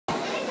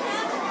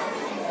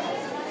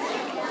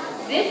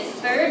This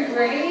third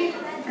grade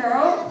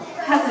girl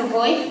has a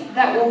voice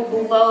that will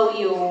blow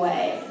you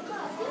away.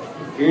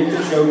 Here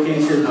to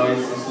showcase her voice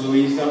is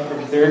Luisa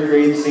from third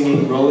grade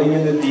singing Rolling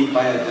in the Deep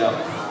by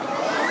Adele.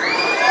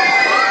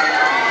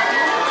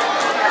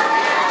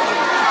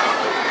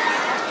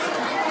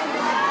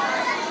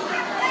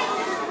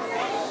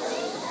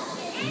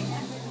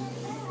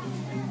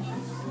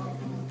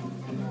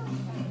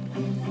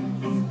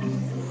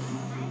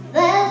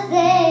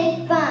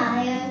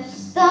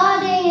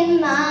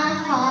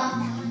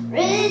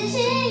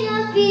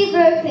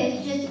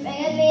 Pictures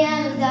bringing me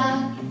out of the dark.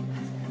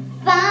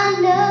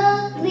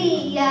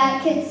 Finally, I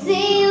can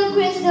see you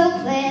crystal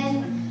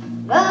clear.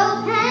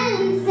 Rope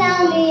hands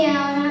sound me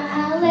out,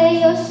 I'll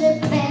lay your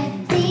ship bare.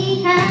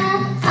 See how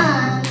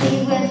I'm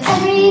with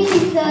every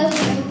piece of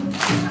you.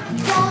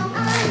 Don't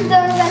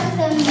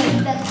underestimate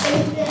the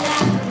things that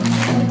I do.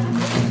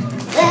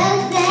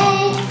 There's a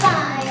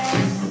fire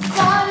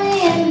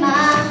starting in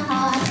my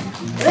heart,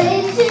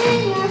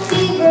 reaching a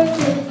fever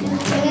pitch,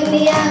 bringing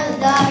me out of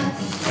the dark.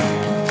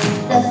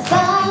 The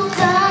songs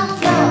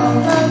of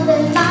love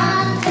in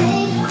my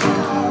thing,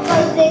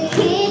 but they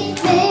keep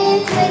me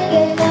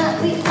thinking that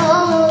we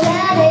all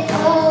let it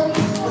go.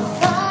 The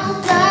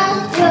songs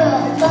of your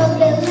love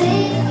that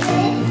leave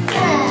me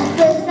mad,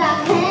 'cause I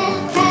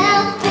can't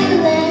help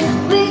feeling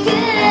we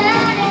could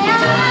let it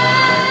all.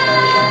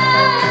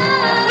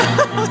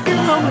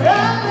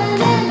 Rolling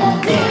in the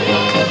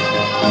deep,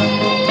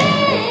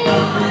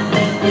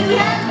 you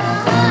have my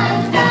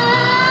heart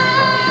darling.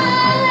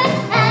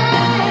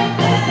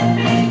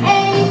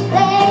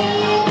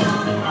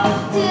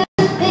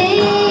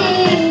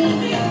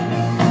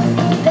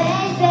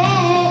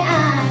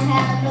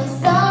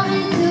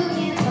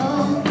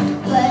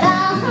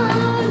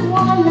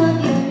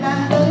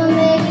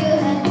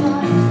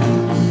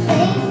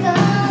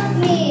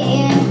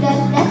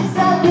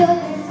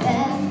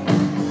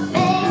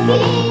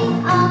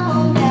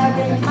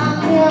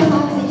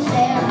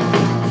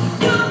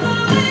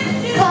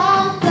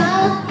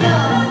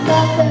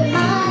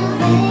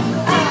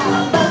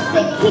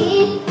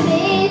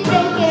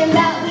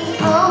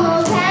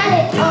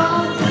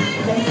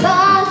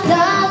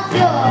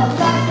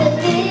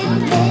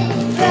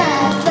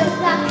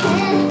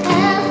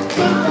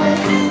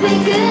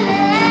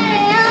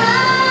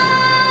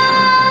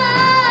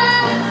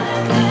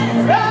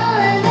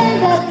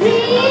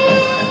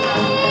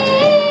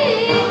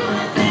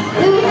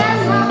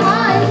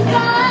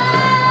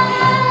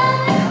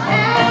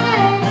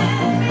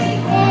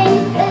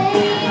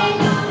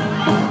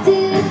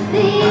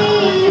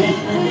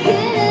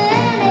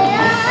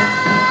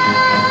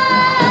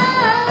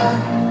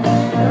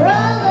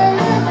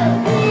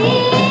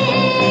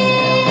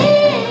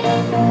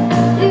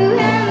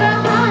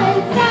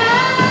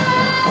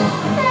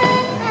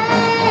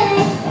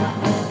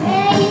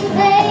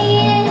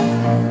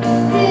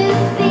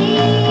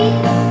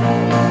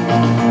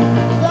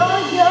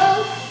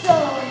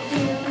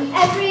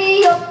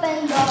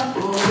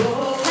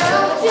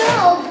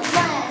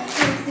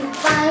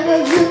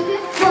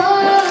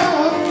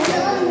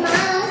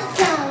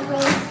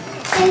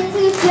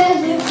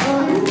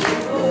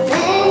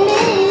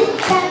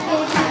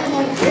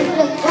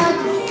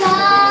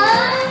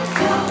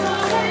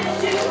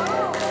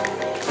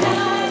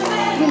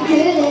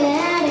 Good.